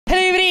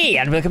everybody,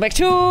 and welcome back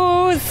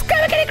to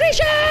Sky Mechanic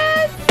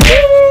Creations!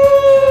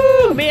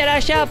 Woo! Me and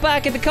Ash out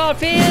back in the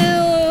cornfield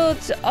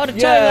on the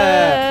toilet.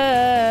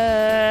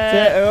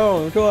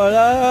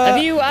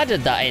 Have you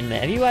added that in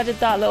there? Have you added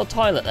that little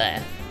toilet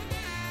there?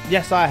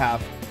 Yes, I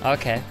have.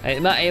 Okay.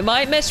 It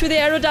might mess with the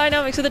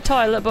aerodynamics of the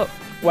toilet, but...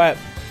 Wait,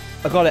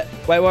 I got it.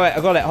 Wait, I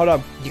got it. Hold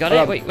on. You got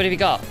it? Wait, what have you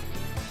got?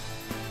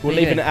 We're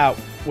leaving it out.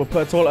 We'll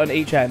put a toilet on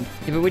each end.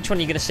 Yeah, but which one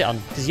are you going to sit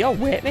on? Does your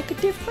weight make a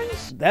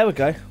difference? There we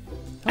go.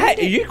 Hey,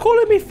 are you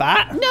calling me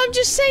fat? No, I'm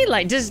just saying,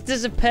 like,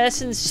 does a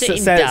person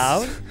sitting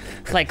down,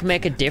 like,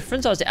 make a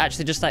difference? Or is it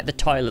actually just, like, the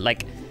toilet?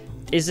 Like,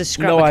 is the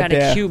scrap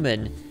mechanic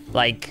human,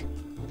 like,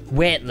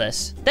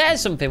 weightless?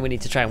 There's something we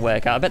need to try and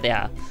work out. I bet they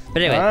are.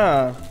 But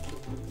anyway,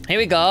 here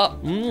we go.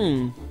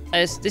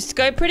 This is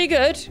going pretty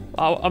good.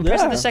 I'm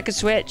pressing the second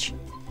switch.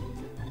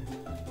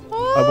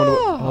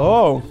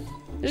 Oh.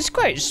 This is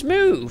quite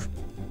smooth.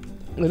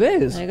 It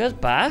is. And it goes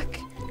back.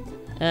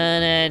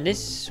 And then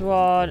this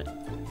one...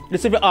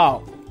 Let's see if it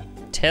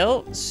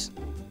tilts.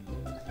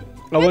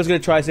 I was going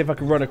to try to see if I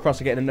could run across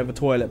and get in another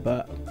toilet,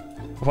 but...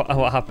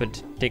 What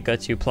happened? Didn't go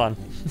to plan.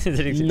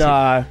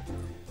 No.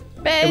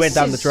 It went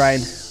down the drain.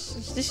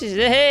 This is...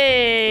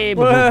 Hey!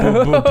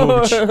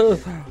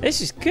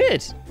 This is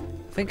good.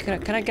 I think,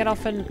 can I get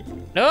off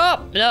and...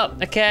 No.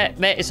 Okay,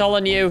 mate, it's all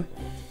on you.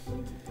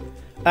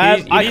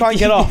 I can't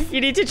get off. You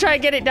need to try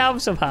and get it down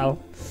somehow.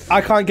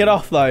 I can't get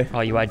off, though.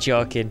 Oh, you are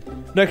joking.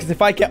 No, because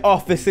if I get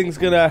off, this thing's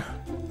gonna...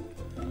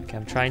 Okay,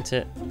 I'm trying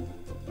to...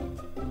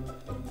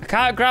 I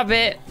can't grab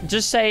it.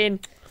 Just saying.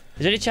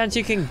 Is there any chance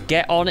you can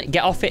get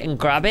off it and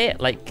grab it?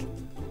 Like...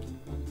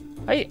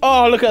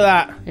 Oh, look at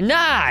that.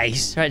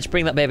 Nice! Right, just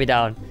bring that baby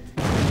down.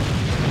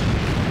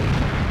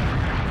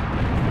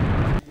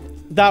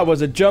 That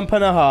was a jump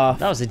and a half.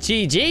 That was a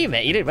GG,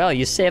 mate. You did well.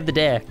 You saved the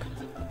day.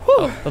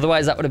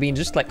 Otherwise, that would have been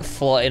just like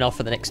floating off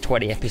for the next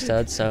 20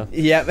 episodes. So.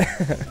 Yep.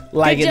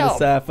 Lagging the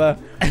surfer.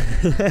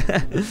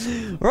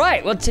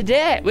 Right. Well,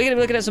 today we're going to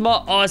be looking at some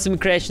more awesome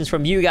creations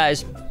from you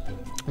guys.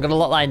 I've got a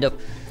lot lined up.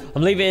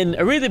 I'm leaving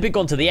a really big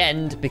one to the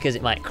end because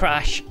it might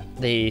crash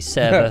the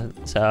server.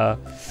 So,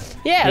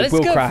 yeah, let's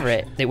go for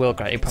it. It will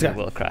crash. It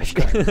probably will crash.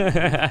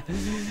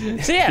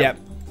 So, yeah. Yep.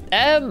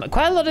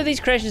 Quite a lot of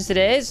these creations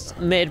today is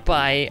made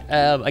by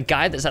a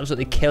guy that's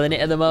absolutely killing it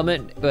at the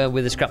moment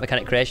with the Scrap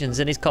Mechanic creations,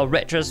 and he's called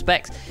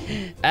Retrospects.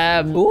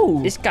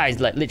 This guy's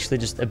like literally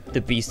just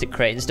the beast at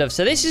creating stuff.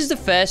 So this is the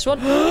first one.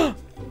 Do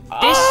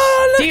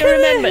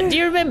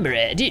you remember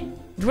it?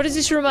 What does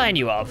this remind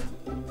you of?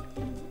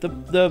 The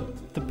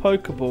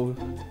Pokeball.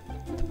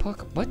 The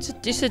Pokeball? What's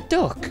it? It's a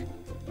duck.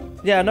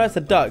 Yeah, I know it's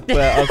a duck, but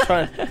I was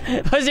trying.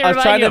 What does it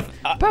remind you of?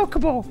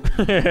 Pokeball.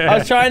 I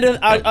was trying to.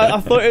 I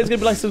thought it was gonna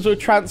be like some sort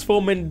of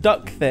transforming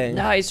duck thing.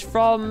 No, it's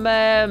from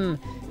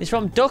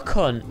Duck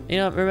Hunt. You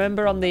know,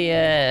 remember on the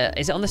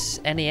is it on the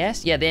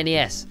NES? Yeah, the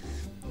NES. Do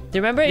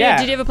you remember? Yeah.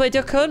 Did you ever play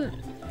Duck Hunt?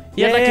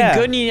 You had like a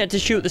gun. You had to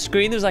shoot the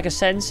screen. There was like a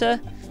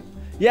sensor.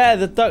 Yeah,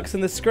 the ducks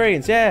and the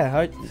screens.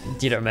 Yeah.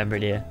 You don't remember,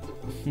 do you?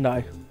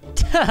 No.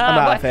 I'm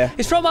out of here.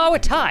 It's from our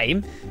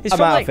time. I'm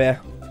out of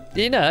here.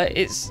 You know,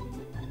 it's.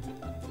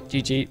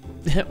 GG.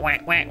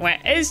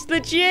 It's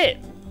legit.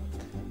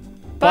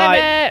 Bye,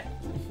 mate.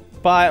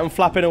 Bye, I'm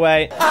flapping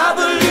away. I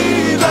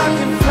believe I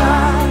can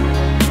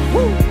fly.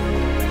 Woo.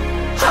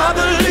 I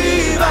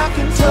believe I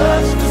can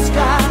touch the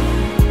sky.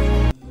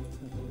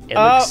 It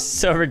looks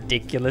so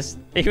ridiculous.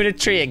 Are you in a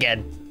tree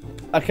again?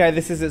 Okay,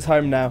 this is its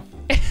home now.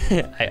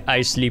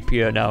 I sleep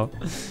here now.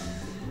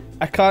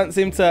 I can't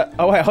seem to...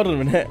 Oh, wait, hold on a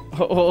minute.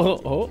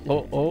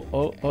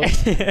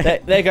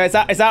 There you go. It's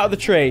out of the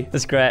tree.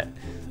 That's great.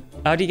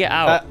 How do you get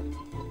out?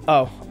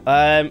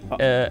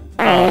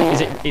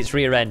 It's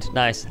rear end.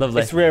 Nice,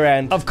 lovely. It's rear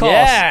end. Of course.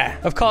 Yeah.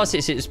 Of course,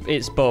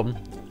 it's bum.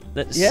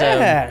 That's,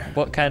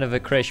 what kind of a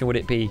creation would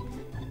it be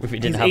if it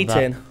didn't have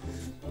eating.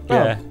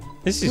 That? Yeah.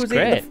 This is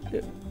great.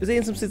 He's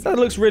eating some seeds. That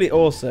looks really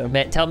awesome.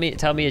 Mate, tell me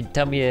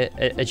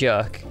a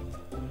joke.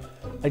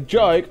 A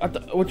joke?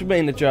 What do you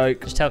mean a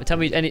joke? Just tell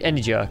me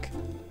any joke.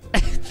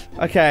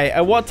 Okay.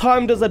 At what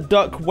time does a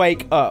duck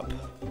wake up?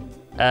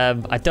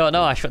 I don't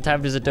know, Ash. What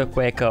time does a duck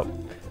wake up?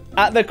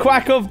 At the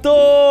crack of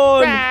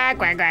dawn!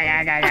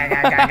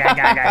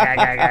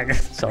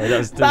 Sorry,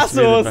 that's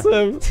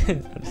awesome.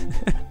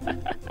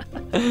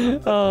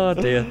 Oh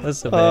dear,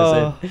 that's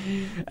amazing.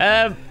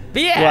 But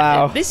yeah,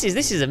 wow. This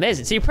is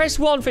amazing. So you press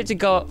 1 for it to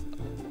go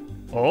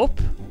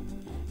up,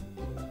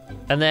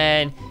 and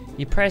then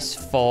you press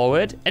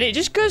forward, and it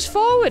just goes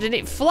forward, and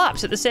it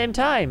flaps at the same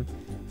time.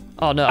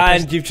 Oh no! I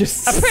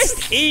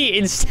pressed E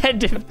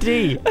instead of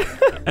D.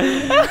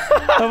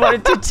 I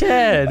wanted to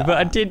turn, but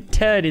I didn't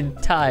turn in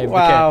time.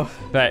 Wow. Okay.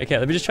 Right. Okay.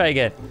 Let me just try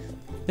again.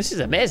 This is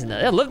amazing.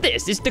 I love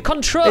this. It's the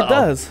control. It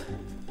does.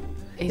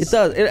 It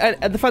does.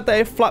 And the fact that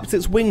it flaps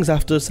its wings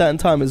after a certain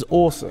time is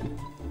awesome.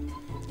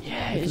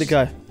 Yeah. Look at it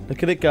go.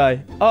 Look at it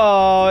go.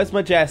 Oh, it's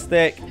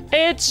majestic.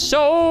 It's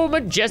so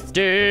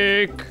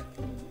majestic.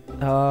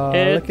 Oh,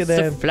 look at him.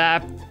 It's a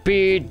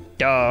flappy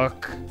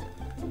duck.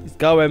 He's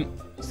going.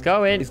 It's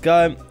going. He's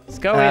going. It's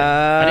going.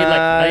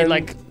 I need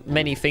like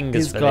many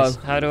fingers for this.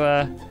 How do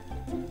I?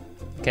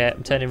 Okay,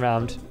 I'm turning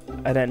round.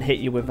 And then hit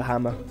you with a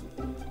hammer.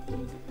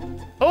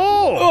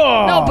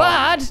 Oh! Not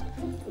bad!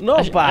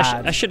 Not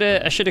bad. I should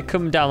have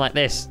come down like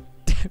this.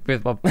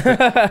 with my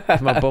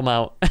bum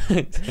out.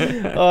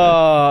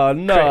 Oh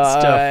no!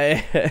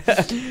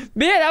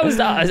 But yeah, that was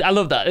that. I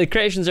love that. The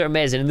creations are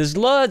amazing, and there's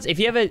loads. If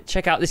you ever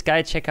check out this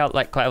guy, check out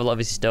like quite a lot of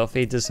his stuff.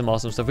 He does some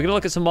awesome stuff. We're gonna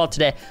look at some more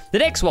today. The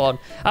next one,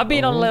 I've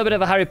been on a little bit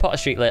of a Harry Potter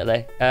streak lately.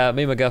 Me and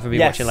my girlfriend have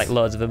been watching like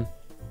loads of them.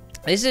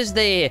 This is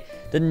the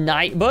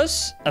night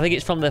bus. I think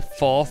it's from the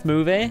 4th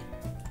movie.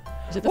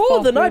 Is it the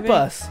 4th the night movie?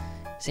 bus.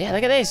 So yeah,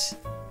 look at this.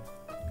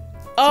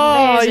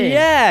 Oh amazing.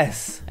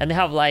 yes. And they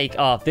have like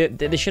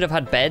they should have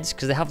had beds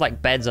because they have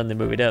like beds on the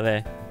movie, don't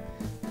they?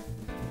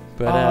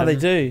 But, they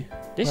do.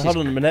 This hold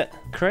is on a minute.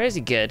 Crazy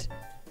good.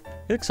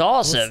 It looks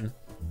awesome.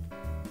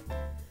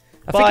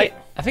 I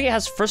think it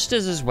has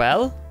thrusters as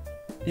well.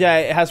 Yeah,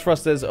 it has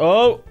thrusters.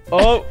 Oh,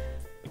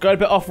 got a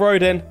bit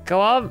off-roading. Go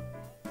on.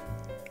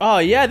 Oh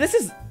yeah, this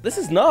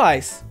is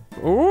nice.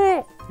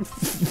 Ooh.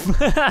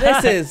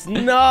 This is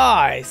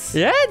nice.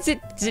 Yeah,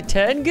 does it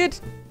turn good?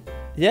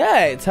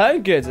 Yeah, it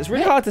turned good. It's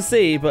really hard to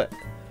see, but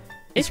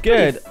it's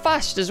good. Pretty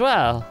fast as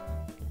well.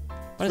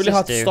 It's really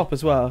hard to stop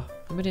as well.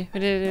 What does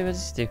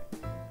this do?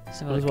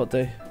 What does what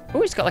do?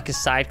 Oh, it's got like a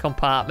side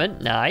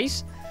compartment.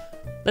 Nice.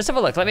 Let's have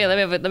a look. Let me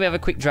have a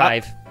quick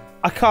drive.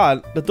 I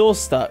can't. The door's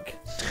stuck.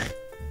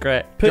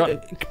 Great.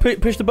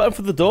 Push the button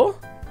for the door.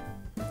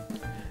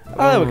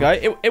 Oh, there we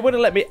go. It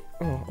wouldn't let me.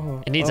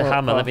 It needs a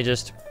hammer. Let me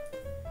just.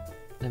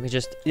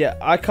 Yeah,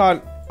 I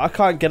can't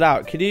get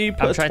out. Can you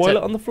put a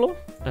toilet on the floor?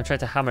 I'm trying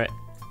to hammer it.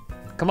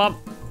 Come on.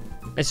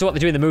 This is what they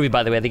do in the movie,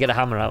 by the way. They get a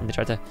hammer out and they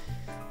try to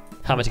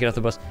hammer to get off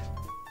the bus.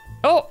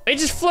 Oh, it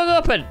just flung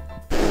open.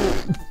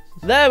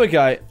 There we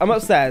go. I'm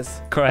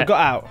upstairs. Correct. I got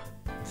out.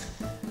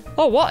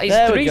 Oh, what?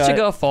 It's 3 to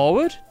go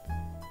forward?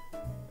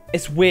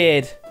 It's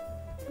weird.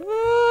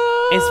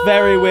 It's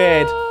very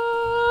weird.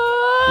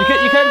 You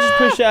can just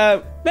push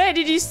out. Mate,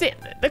 did you see?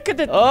 Look at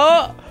the.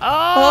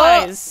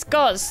 It's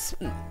got.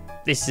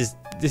 This is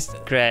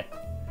great.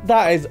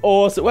 That is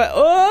awesome.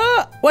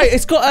 Wait,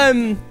 it's got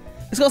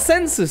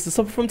sensors to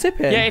stop it from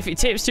tipping. Yeah, if it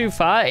tips too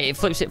far, it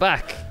flips it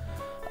back.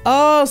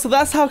 Oh, so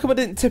that's how come I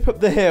didn't tip up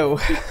the hill.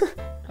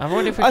 I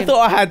wonder if I thought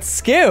I had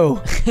skill.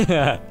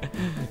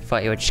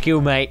 Thought you had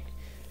skill, mate.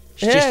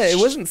 It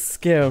wasn't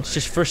skill. It's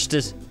just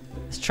thrusters.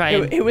 Let's try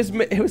it. It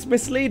was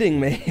misleading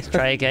me. Let's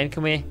try again.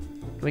 Can we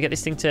get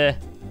this thing to?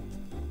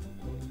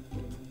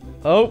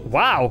 Oh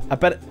wow! I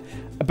bet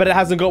it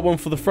hasn't got one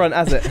for the front,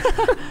 has it?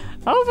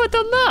 How have I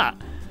done that?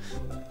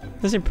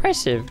 That's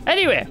impressive.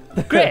 Anyway,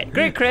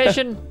 great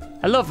creation.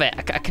 I love it.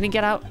 Can you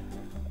get out?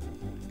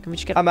 Can we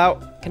just get? I'm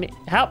out. Can you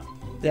help?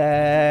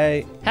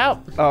 Yay! Help!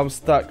 Oh, I'm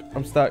stuck.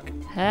 I'm stuck.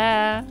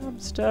 I'm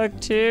stuck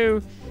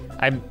too.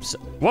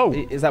 Whoa!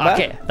 Is that bad?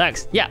 Okay,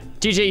 thanks. Yeah,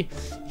 GG.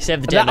 You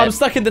saved the day. I'm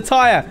stuck in the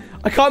tire.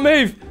 I can't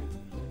move.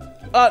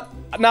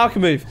 Now I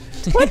can move.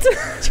 What? Do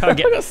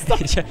you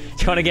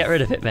want to get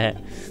rid of it, mate?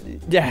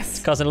 Yes.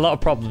 It's causing a lot of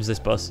problems, this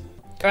bus.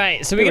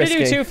 Right, so we're going to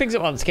do 2 things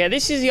at once. Okay,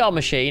 this is your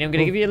machine. I'm going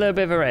to give you a little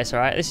bit of a race, all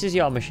right? This is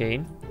your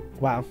machine.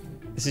 Wow.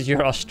 This is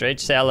your ostrich.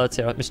 Say hello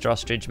to Mr.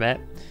 Ostrich, mate.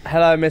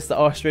 Hello, Mr.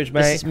 Ostrich,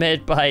 mate. This is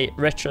made by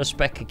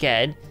Retrospec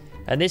again.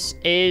 And this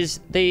is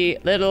the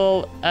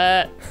little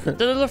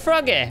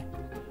froggy.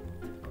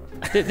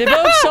 They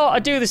both sort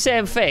of do the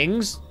same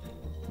things,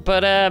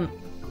 but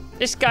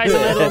this guy's a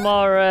little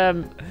more...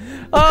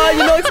 Oh, you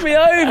knocked me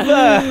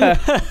over!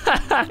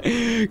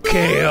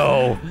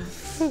 KO.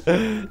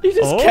 You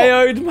just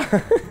KO'd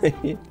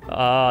me.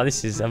 Oh,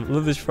 this is... I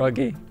love this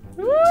froggy.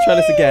 Let's try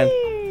this again.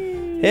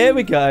 Here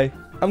we go.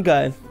 I'm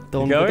going.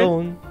 Dong da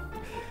dong.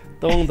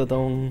 Dong da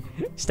dong.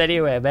 Steady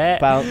away, mate.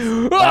 Bounce.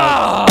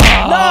 Oh,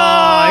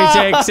 no!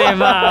 He takes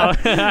him out.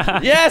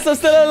 Yes, I'm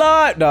still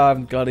alive. No,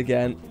 I'm gone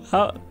again.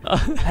 Help.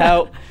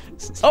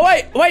 Oh,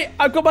 wait.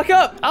 I've got back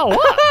up. Oh,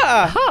 what?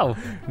 How?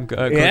 I'm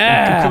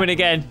coming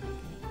again.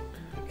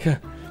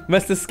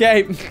 Must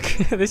escape.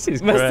 This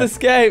is Must great.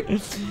 escape.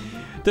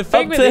 The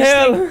thing with this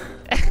thing,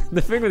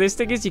 the thing with this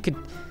thing is you can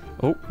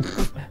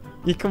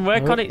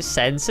work on its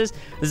sensors.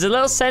 There's a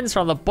little sensor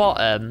on the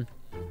bottom,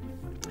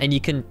 and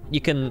you can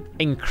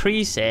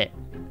increase it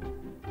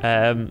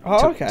to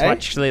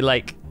actually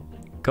like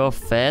go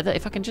further.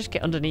 If I can just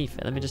get underneath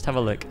it, let me just have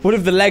a look. What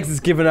if the legs has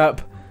given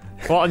up?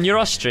 What, on your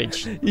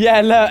ostrich?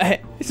 Yeah,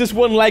 look, it's just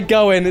one leg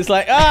going. It's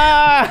like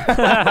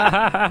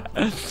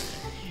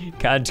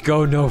Can't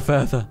go no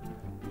further.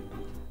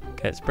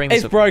 Okay, let's bring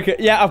this up. It's broken.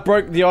 Yeah, I've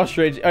broke the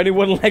ostrich. Only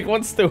one leg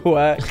wants to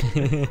work.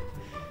 Wait,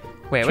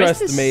 where's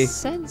Trust me.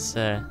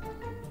 Sensor?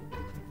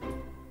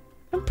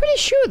 I'm pretty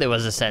sure there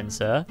was a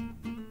sensor.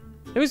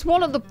 There was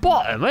one at the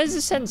bottom. Where's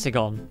the sensor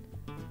gone?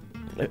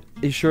 Are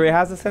you sure he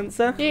has a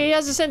sensor? Yeah, he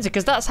has a sensor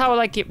because that's how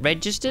like it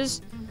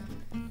registers.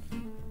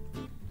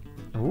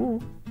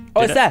 Ooh.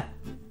 Oh, it's there.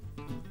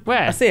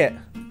 Where? I see it.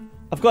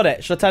 I've got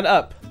it. Should I turn it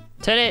up?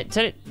 Turn it.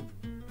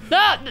 No,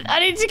 I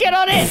need to get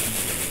on it.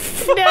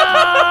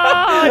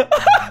 No!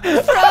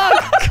 Frog,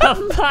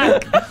 come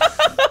back.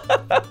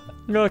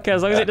 Okay,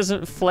 as long as it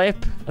doesn't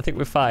flip, I think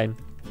we're fine.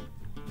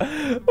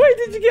 Wait,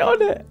 did you get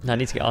on it? No, I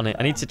need to get on it.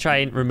 I need to try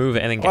and remove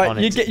it and then get on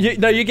it.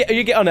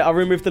 You get on it. I'll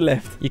remove the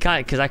lift. You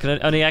can't, because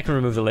only I can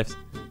remove the lift.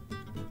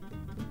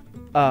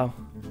 Oh.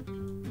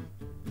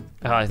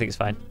 Oh, I think it's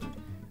fine.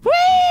 Whee!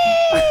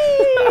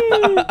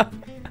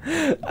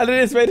 And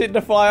it just made it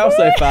to fly off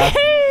so fast.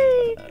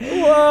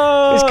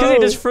 Whoa! It's because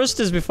it does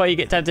thrusters before you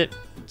get time to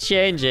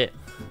change it.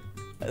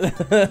 I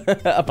put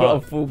it on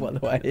full, by the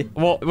way.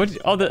 What?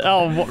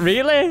 What?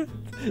 Really?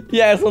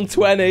 Yeah, it's on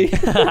 20.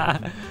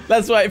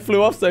 That's why it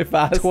flew off so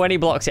fast. 20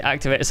 blocks it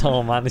activates.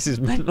 Oh man, this is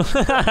mental.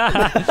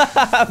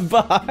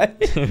 Bye.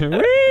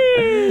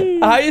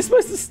 How are you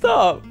supposed to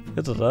stop?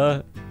 I don't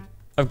know.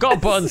 I've got a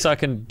button so I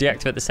can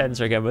deactivate the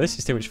sensor again, but this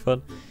is too much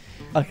fun.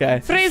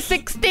 Okay.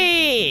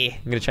 360!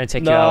 I'm going to try and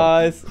take you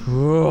out. Nice.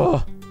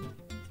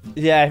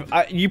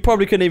 Yeah, you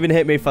probably couldn't even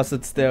hit me if I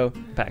stood still.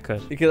 Bet I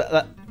could.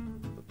 Because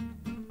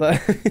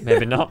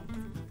Maybe not.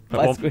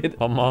 Squid.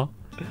 One more.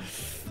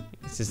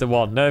 This is the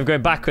one. No, I'm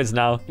going backwards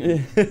now.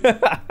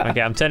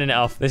 Okay, I'm turning it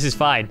off. This is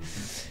fine.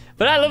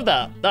 But I love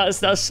that.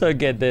 That's so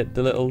good. The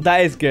little.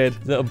 That is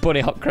good. Little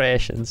bunny hop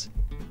creations.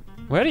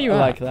 Where are you? I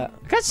like that.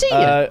 I can't see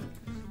you.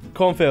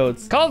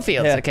 Cornfields.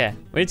 Cornfields. Yeah. Okay,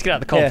 we need to get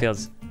out of the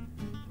cornfields. Yeah.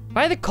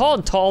 Why are the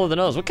corn taller than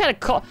us? What kind of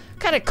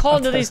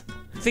corn do these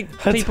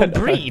people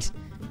breed?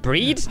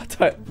 Breed?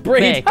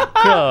 Breed.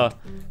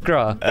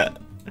 Grow.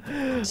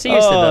 Seriously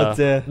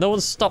though, no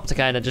one's stopped to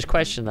kind of just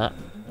question that,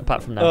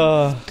 apart from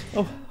now.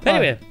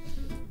 Anyway,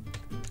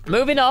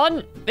 moving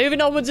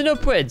onwards and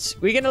upwards.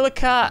 We're gonna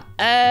look at.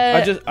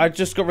 I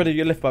just got rid of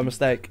your lift by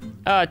mistake.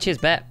 Oh, cheers,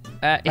 bet.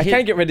 I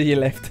can't get rid of your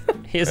lift.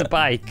 Here's a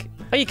bike.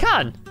 Oh, you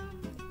can.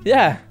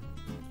 Yeah.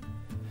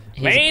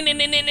 These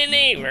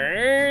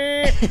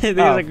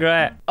are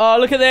great. Oh,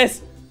 look at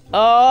this.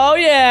 Oh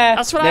yeah.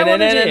 That's what I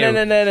want to do.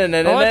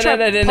 I want to try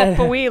to pop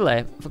a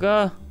wheelie.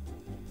 Go.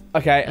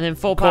 Okay. And then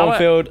full power.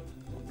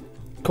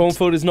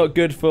 Cornfield is not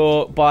good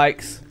for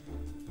bikes.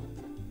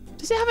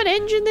 Does it have an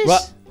engine, this?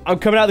 Right, I'm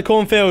coming out of the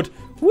cornfield.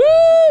 Woo!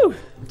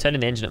 I'm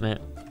turning the engine up, mate.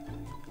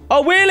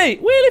 Oh,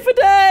 wheelie! Wheelie for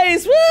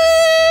days!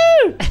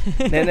 Woo!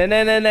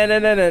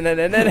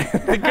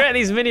 They're great,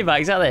 these mini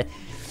bikes, aren't they?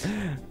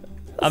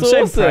 I'm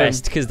so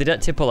impressed because they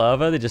don't tip all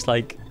over. They're just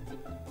like.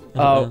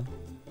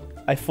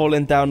 I've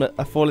fallen down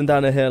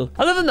a hill.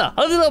 I love them though.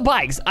 I love the little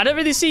bikes. I don't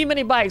really see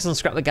many bikes on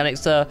Scrap Mechanics,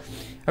 so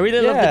I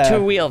really love the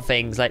two-wheel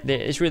things. Like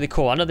it's really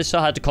cool. I know they're so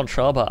hard to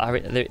control, but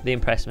they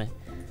impress me.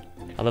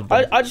 I love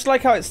them. I just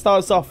like how it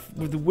starts off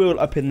with the wheel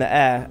up in the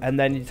air, and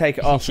then you take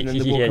it off, and then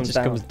the wheel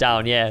comes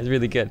down. Yeah, it's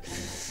really good.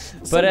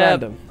 But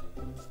random.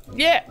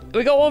 Yeah,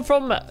 we got one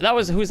from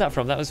who's that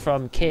from? That was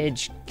from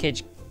Kijo?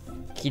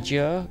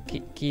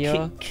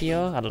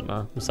 I don't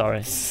know. I'm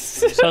sorry.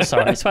 So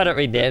sorry. That's why I don't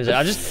read names.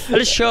 I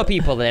just show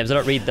people the names. I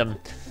don't read them.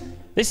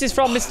 This is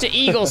from Mr.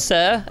 Eagle,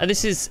 sir, and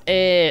this is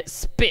a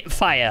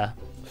Spitfire.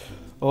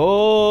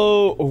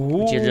 Oh.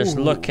 Would you just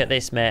look at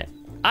this, mate?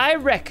 I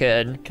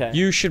reckon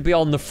you should be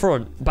on the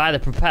front by the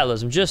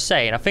propellers. I'm just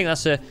saying. I think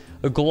that's a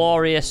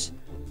glorious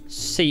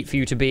seat for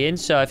you to be in.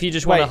 So if you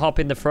just want to hop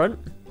in the front.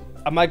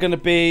 Am I going to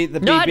be the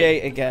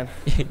BB-8 again?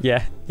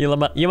 Yeah. You're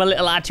my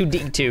little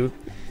R2-D2.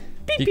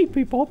 Beep, beep,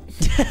 beep, pop.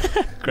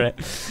 Great.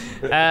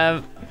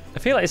 I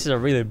feel like this is a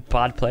really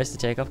bad place to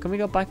take off. Can we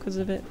go backwards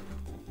a bit?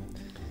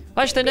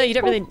 Actually, no, you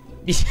don't really.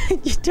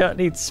 You don't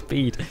need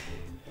speed.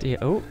 Do you?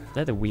 Oh,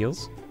 they're the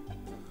wheels.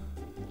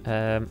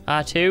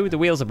 R2, the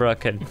wheels are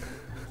broken.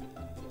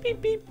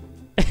 Beep beep.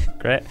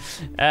 Great.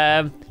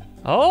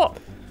 Oh.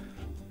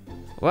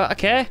 Well,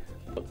 okay.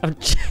 I'm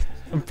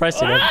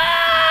pressing them.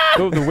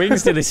 Oh, the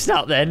wings did they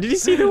stop then? Did you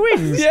see the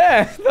wings?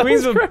 Yeah, the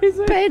wings were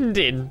crazy.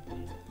 Bending.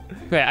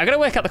 Wait, I gotta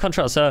work out the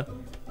control. So,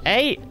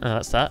 A. Oh,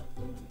 that's that.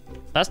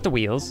 That's the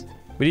wheels.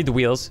 We need the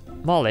wheels.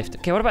 More lift.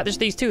 Okay, what about just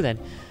these two then?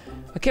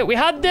 Okay, we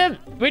had them.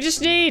 We just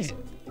need.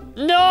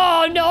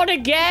 No, not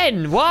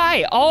again.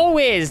 Why?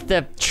 Always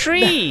the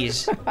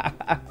trees.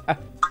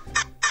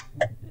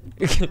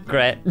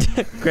 Great.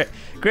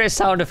 Great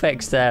sound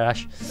effects there,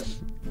 Ash.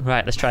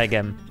 Right, let's try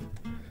again.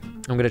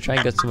 I'm gonna try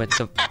and go somewhere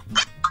to.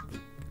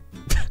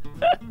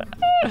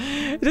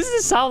 It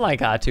doesn't sound like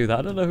R2 though.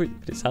 I don't know what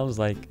it sounds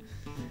like.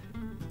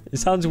 It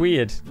sounds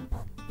weird.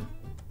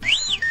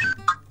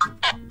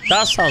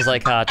 That sounds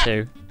like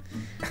R2.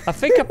 I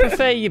think I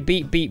prefer your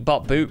beep beep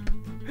bop boop.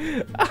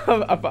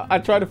 I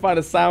tried to find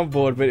a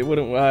soundboard, but it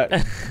wouldn't work.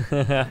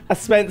 I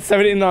spent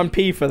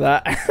 79p for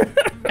that.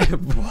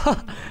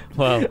 What?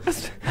 Well,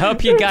 I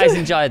hope you guys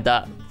enjoyed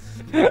that.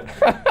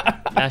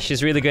 Ash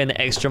is really going the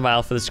extra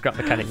mile for the Scrap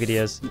Mechanic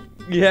videos.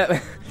 Yeah,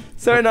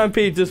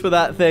 79p just for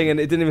that thing, and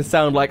it didn't even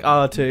sound like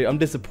R2. I'm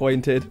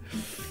disappointed.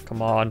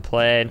 Come on,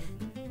 plane.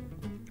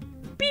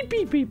 Beep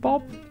beep beep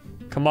bop.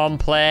 Come on,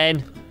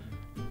 plane.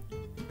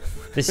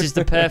 This is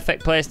the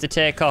perfect place to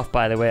take off,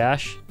 by the way,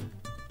 Ash.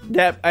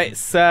 Yep,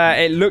 it's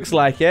it looks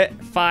like it.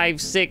 5,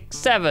 6,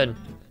 7.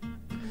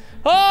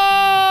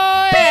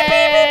 Oh! Beep,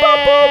 beep, beep,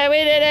 bop, bop.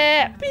 We did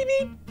it! Beep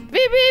beep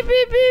beep beep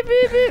beep beep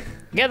beep beep.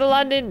 Get the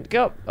landing.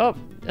 Go up,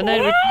 and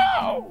then.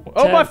 Wow.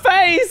 Oh, my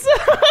face!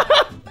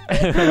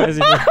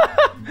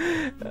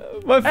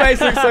 My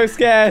face looks so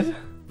scared.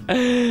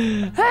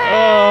 You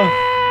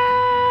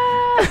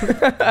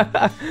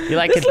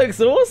like this? Looks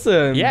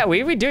awesome. Yeah,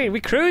 we're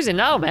cruising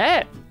now,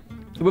 mate.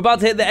 We're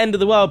about to hit the end of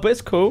the world, but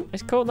it's cool.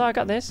 It's cool. No, I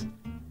got this.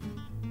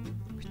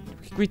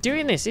 We're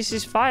doing this. This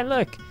is fine.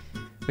 Look,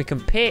 we can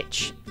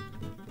pitch.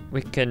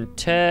 We can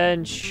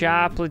turn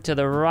sharply to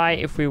the right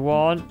if we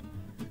want.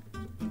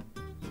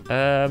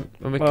 And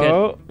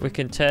we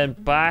can turn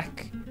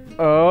back.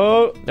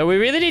 Oh. No, we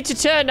really need to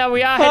turn now.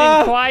 We are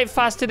heading quite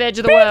fast to the edge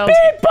of the world.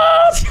 Beep,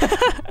 bop.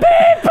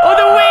 Beep, bop. Oh,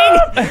 the wing!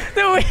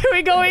 The wing,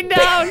 we're going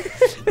down.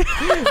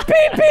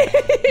 Beep,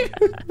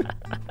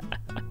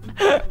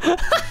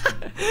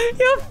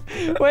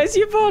 beep. Where's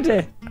your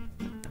body?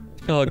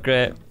 Oh,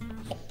 great.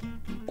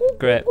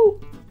 Great.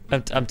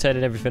 I'm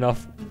turning everything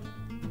off.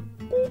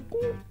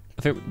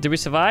 Did we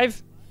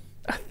survive?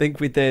 I think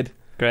we did.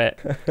 Great.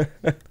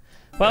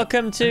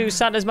 Welcome to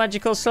Santa's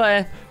Magical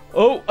Sleigh.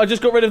 Oh, I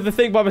just got rid of the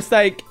thing by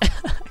mistake.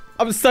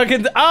 I'm stuck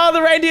in... Oh,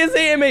 the reindeer's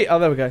eating me. Oh,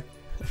 there we go.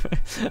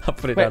 I'll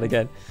put it down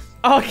again.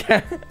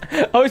 Okay.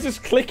 I was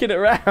just clicking it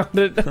around.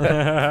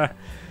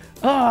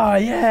 Oh,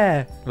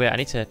 yeah. Wait, I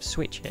need to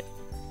switch it.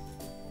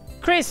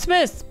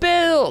 Christmas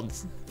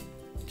builds.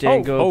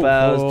 Jingle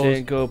bells,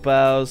 jingle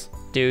bells.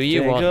 Do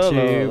you want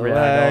to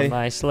ride on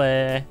my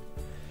sleigh?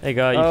 There you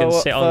go. You can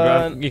sit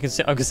on. You can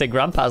sit. I can say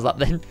Grandpa's lap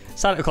then.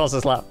 Santa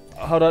Claus's lap.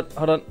 Hold on.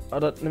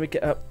 Let me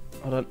get up.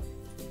 Hold on.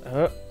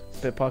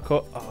 Bit of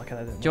parkour. Oh,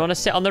 okay. Do you want to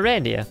sit on the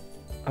reindeer?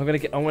 I'm gonna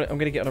get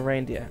on a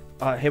reindeer.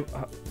 Here,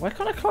 why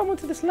can't I climb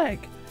onto this leg?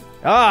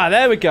 Ah,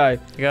 there we go. You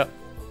go.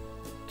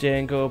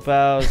 Jingle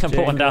bells,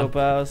 jingle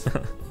bells.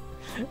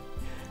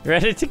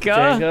 Ready to go?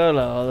 Jingle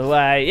all the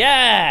way.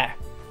 Yeah.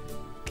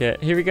 Okay,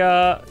 here we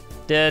go.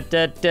 Da,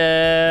 da,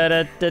 da,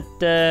 da, da,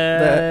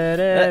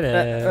 da,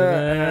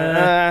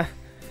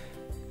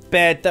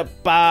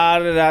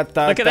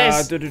 Look at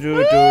this.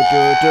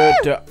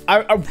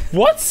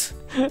 What?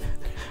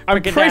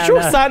 I'm pretty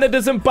sure Santa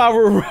doesn't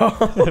barrel roll.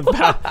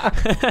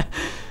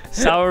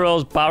 Sour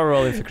rolls barrel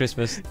rolling for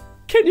Christmas.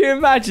 Can you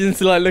imagine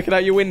like looking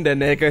out your window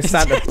and there goes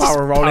Santa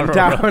barrel rolling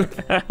down?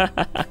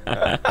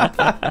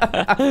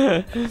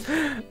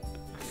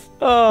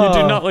 Oh. You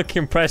do not look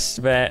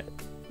impressed, mate.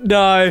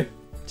 No.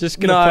 Just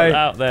gonna put it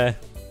out there.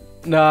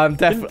 No, I'm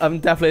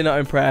definitely not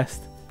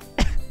impressed.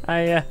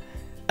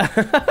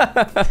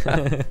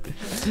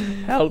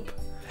 Help.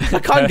 I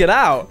can't get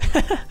out.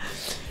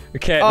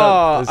 Okay.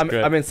 Oh,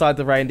 I'm inside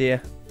the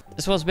reindeer.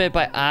 This one's made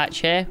by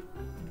Archie.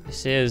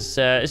 This is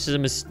a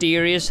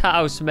mysterious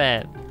house,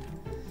 man.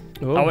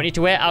 Ooh. I want you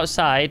to wait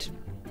outside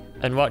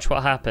and watch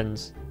what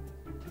happens.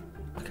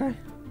 Okay.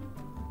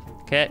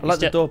 Okay. I like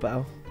the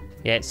doorbell.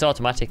 Yeah, it's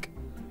automatic.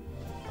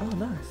 Oh,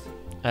 nice.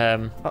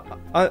 I'm.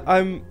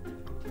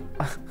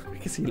 I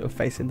can see your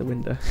face in the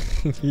window.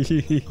 I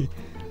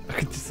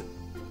could just.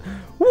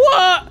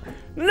 What?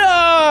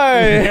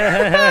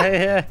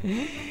 No!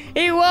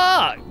 He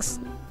walks.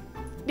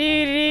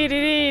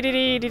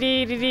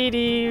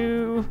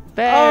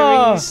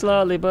 Very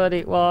slowly, but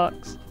it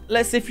walks.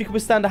 Let's see if you can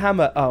withstand a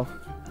hammer. Oh.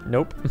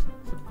 Nope.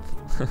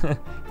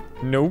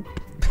 Nope.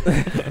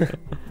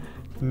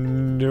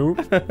 Nope.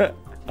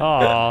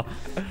 Oh.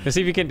 Let's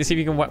see if you can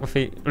whack my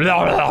feet.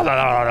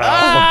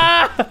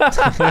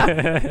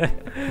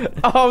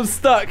 Oh, I'm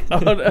stuck. Oh,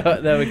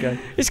 no. There we go.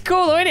 It's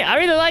cool though, isn't it? I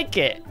really like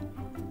it.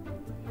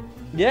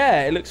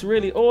 Yeah, it looks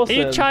really awesome. Are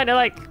you trying to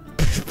like...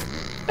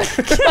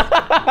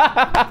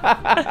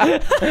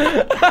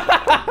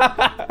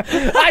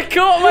 I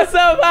caught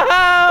myself a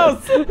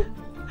house!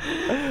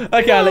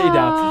 Okay, I'll let you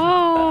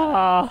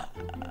down.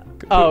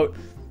 Oh.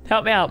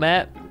 Help me out,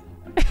 mate.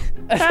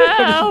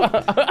 Help!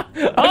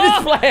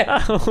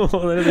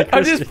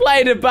 I'm just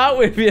playing about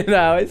with you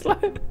now. It's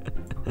like...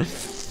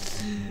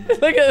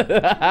 Look at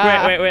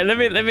that. Wait. Let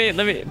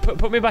me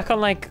put me back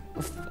on like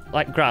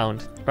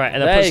ground. Right,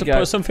 and then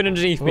put something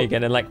underneath me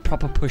again and like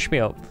proper push me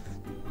up.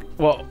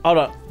 Well, hold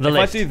on.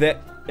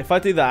 If I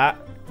do that,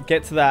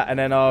 get to that, and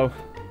then I'll.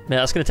 Man,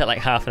 that's gonna take like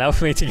half an hour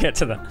for me to get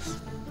to that.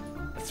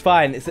 It's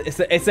fine.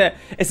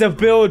 It's a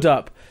build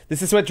up.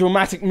 This is where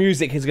dramatic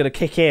music is gonna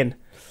kick in,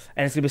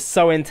 and it's gonna be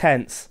so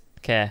intense.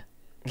 Okay.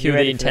 Cue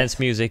the intense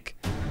music.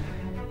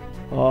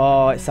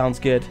 Oh, it sounds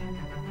good.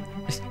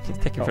 It's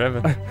taking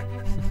forever.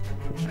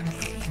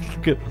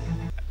 Good.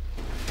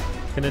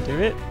 Gonna do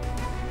it.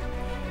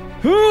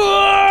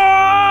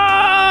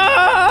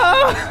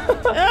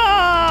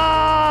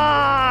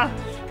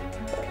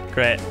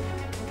 Great.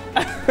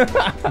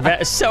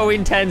 So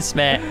intense,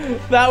 mate.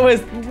 That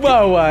was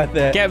well worth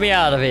it. Get me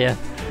out of here.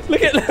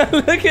 Look at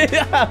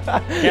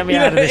Get me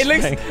out of this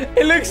thing.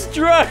 It looks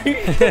strong.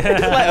 It's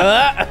like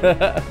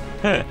that.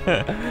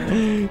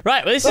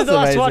 Right, well, this is the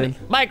last one.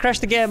 Might crash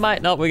the game,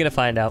 might not. We're gonna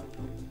find out.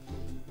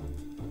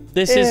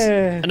 This is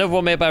another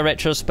one made by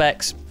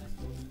Retrospecs.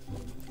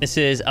 This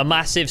is a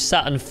massive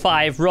Saturn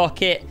V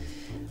rocket.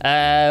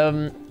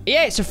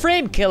 Yeah, it's a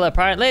frame killer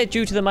apparently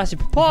due to the massive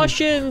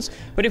proportions.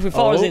 But if we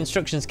follow the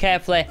instructions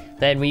carefully,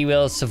 then we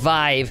will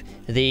survive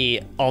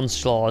the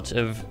onslaught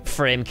of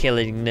frame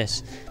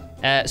killingness.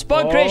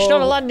 Spawn creation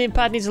on a landing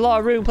pad needs a lot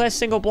of room. Place a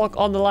single block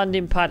on the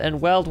landing pad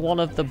and weld one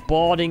of the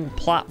boarding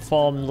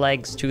platform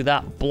legs to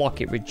that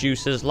block. It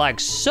reduces lag.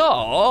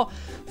 So,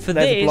 for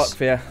There's this... a block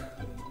for you.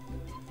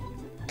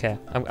 Okay,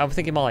 I'm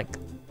thinking more like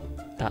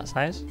that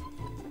size.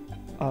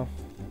 Oh.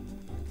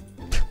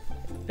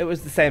 It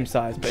was the same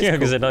size, but Yeah, it's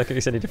because cool. I don't think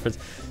it's any difference.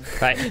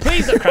 Right,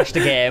 please don't crash the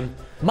game.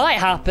 Might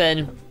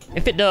happen.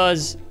 If it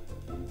does,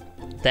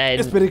 then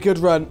It's been a good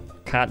run.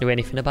 can't do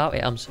anything about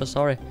it. I'm so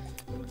sorry.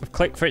 I've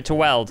clicked for it to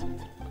weld.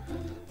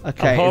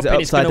 Okay, I'm is it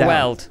hoping it's going upside to down?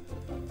 weld.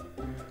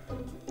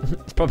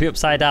 It's probably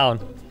upside down.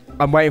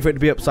 I'm waiting for it to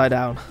be upside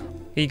down.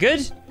 Are you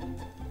good?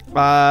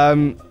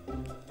 I'm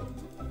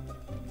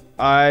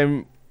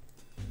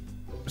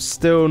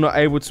still not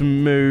able to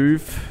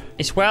move.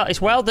 It's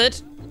welded.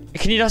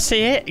 Can you not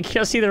see it? Can you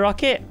not see the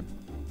rocket?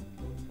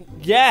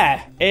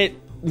 Yeah, it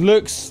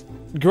looks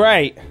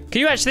great. Can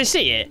you actually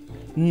see it?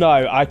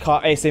 No, I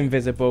can't. It's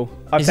invisible.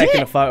 I've Is taken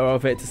it? a photo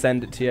of it to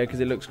send it to you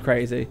because it looks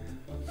crazy.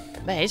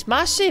 Mate, it's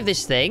massive,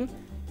 this thing.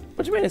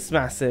 What do you mean it's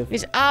massive?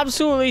 It's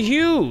absolutely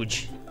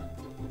huge.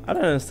 I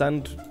don't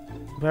understand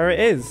where it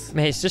is.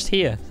 Mate, it's just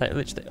here. Like,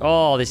 literally.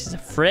 Oh, this is a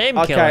frame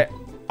Okay, killer.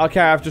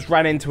 okay, I've just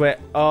ran into it.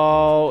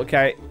 Oh,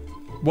 okay.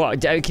 What?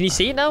 Can you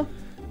see it now?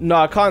 No,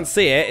 I can't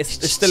see it.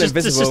 It's still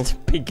invisible. It's just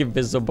a big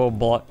invisible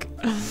block.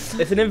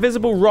 It's an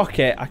invisible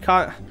rocket. I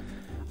can't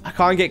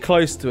get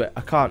close to it.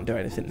 I can't do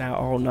anything now.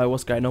 Oh no,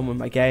 what's going on with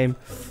my game?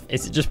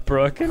 Is it just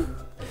broken?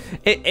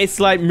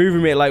 It's like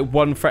moving me at like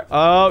one frame.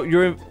 Oh,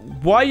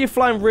 why are you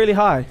flying really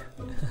high?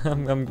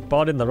 I'm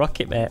boarding the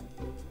rocket, mate.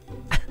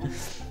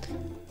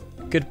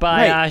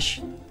 Goodbye, Wait. Ash.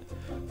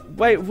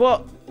 Wait,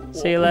 what?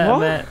 See you later, What?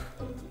 mate.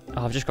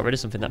 Oh, I've just got rid of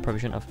something that I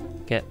probably shouldn't have.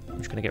 I'm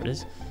just gonna get rid of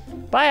this.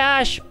 Bye,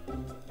 Ash.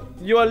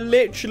 You are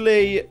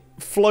literally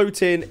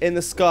floating in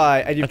the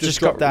sky and you've just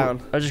dropped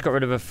down. I just got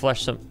rid of a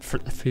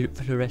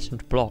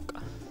fluorescent block.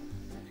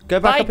 Go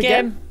back Bye, up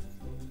again. game.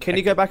 Can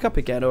you go back up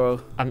again, or?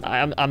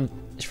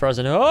 It's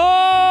frozen.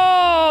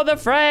 Oh, the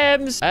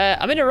frames.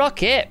 I'm in a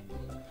rocket.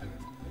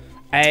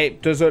 Hey,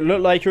 does it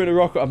look like you're in a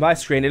rocket on my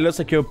screen? It looks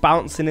like you're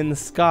bouncing in the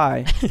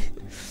sky.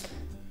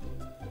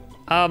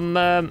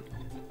 Oh,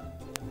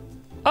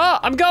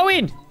 I'm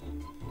going.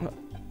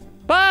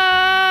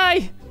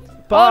 Bye.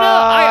 Bye.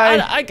 Oh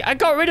no, I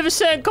got rid of a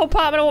certain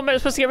compartment. I wasn't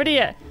supposed to get rid of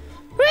yet.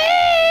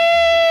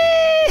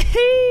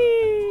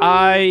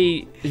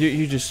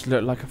 You just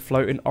look like a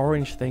floating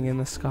orange thing in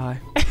the sky.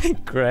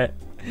 Great.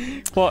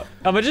 What?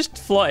 Am I just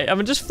flying? Am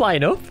I just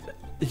flying up?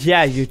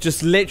 Yeah, you're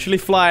just literally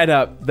flying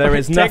up. There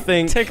is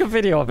nothing. Take a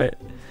video of it.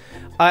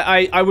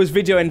 I was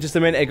videoing just a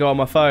minute ago on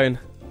my phone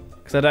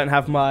because I don't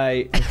have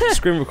my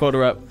screen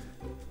recorder up.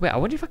 Wait, I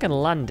wonder if I can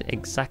land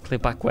exactly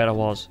back where I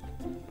was.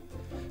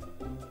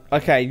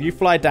 Okay, you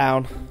fly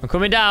down. I'm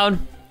coming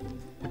down.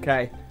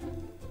 Okay.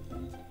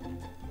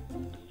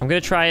 I'm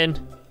gonna try and.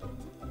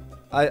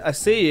 I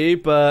see you,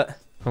 but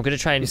I'm gonna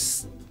try and you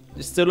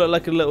still look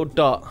like a little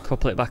dot.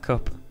 couple it back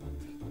up.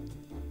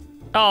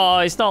 Oh,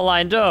 it's not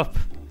lined up.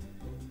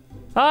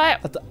 All right,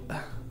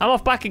 I'm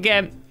off back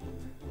again.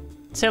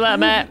 See you later,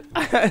 mate.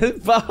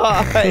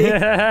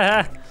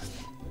 Bye.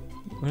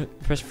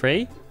 Press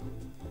free.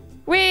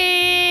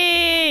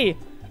 Whee!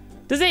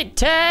 Does it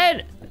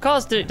turn? Of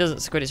course it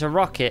doesn't, Squid. It's a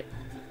rocket.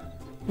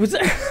 Was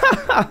it?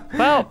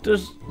 Well,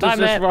 does bye,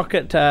 this mate.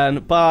 rocket turn?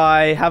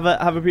 Bye. Have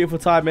a beautiful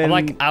time in. I'm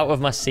like out of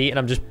my seat and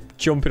I'm just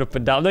jumping up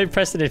and down. I'm not even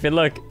pressing anything.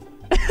 Look.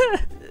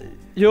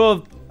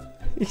 You're.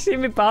 You see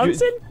me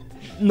bouncing?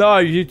 No,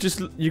 you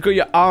got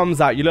your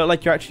arms out. You look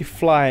like you're actually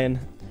flying.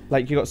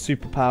 Like you got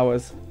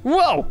superpowers.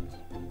 Whoa!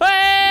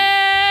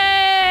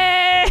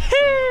 Hey!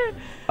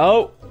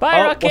 Oh.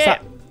 Bye, rocket. What's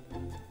that?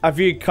 Have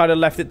you kind of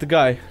left it to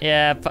go?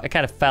 Yeah, I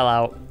kind of fell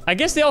out. I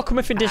guess they all come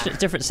in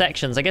different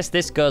sections. I guess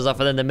this goes off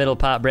and then the middle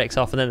part breaks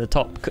off and then the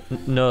top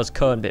nose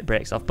cone bit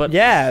breaks off. But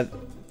Yeah,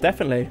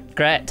 definitely.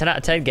 great, 10 out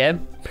of 10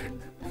 game.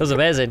 That was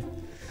amazing.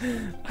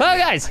 Well,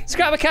 guys,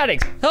 Scrap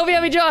Mechanics. Hope you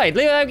have enjoyed.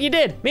 Leave it like you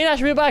did. Me and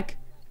Ash will be back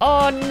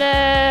on,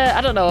 I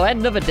don't know,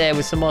 another day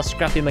with some more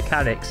scrappy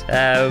mechanics.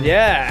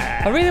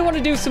 Yeah. I really want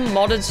to do some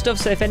modded stuff,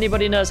 so if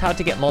anybody knows how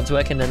to get mods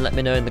working, then let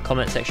me know in the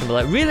comment section below.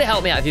 It really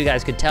help me out if you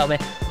guys could tell me.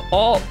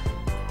 Or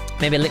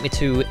maybe link me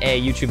to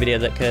a YouTube video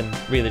that can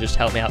really just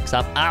help me out, because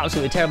I'm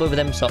absolutely terrible with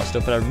them sort of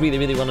stuff, but I really,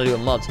 really want to do a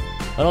mods.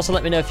 And also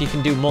let me know if you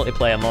can do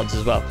multiplayer mods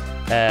as well.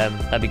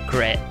 That'd be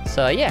great.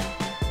 So yeah,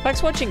 thanks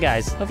for watching,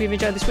 guys. Hope you've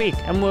enjoyed this week,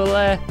 and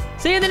we'll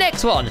see you in the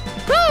next one.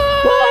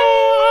 Bye!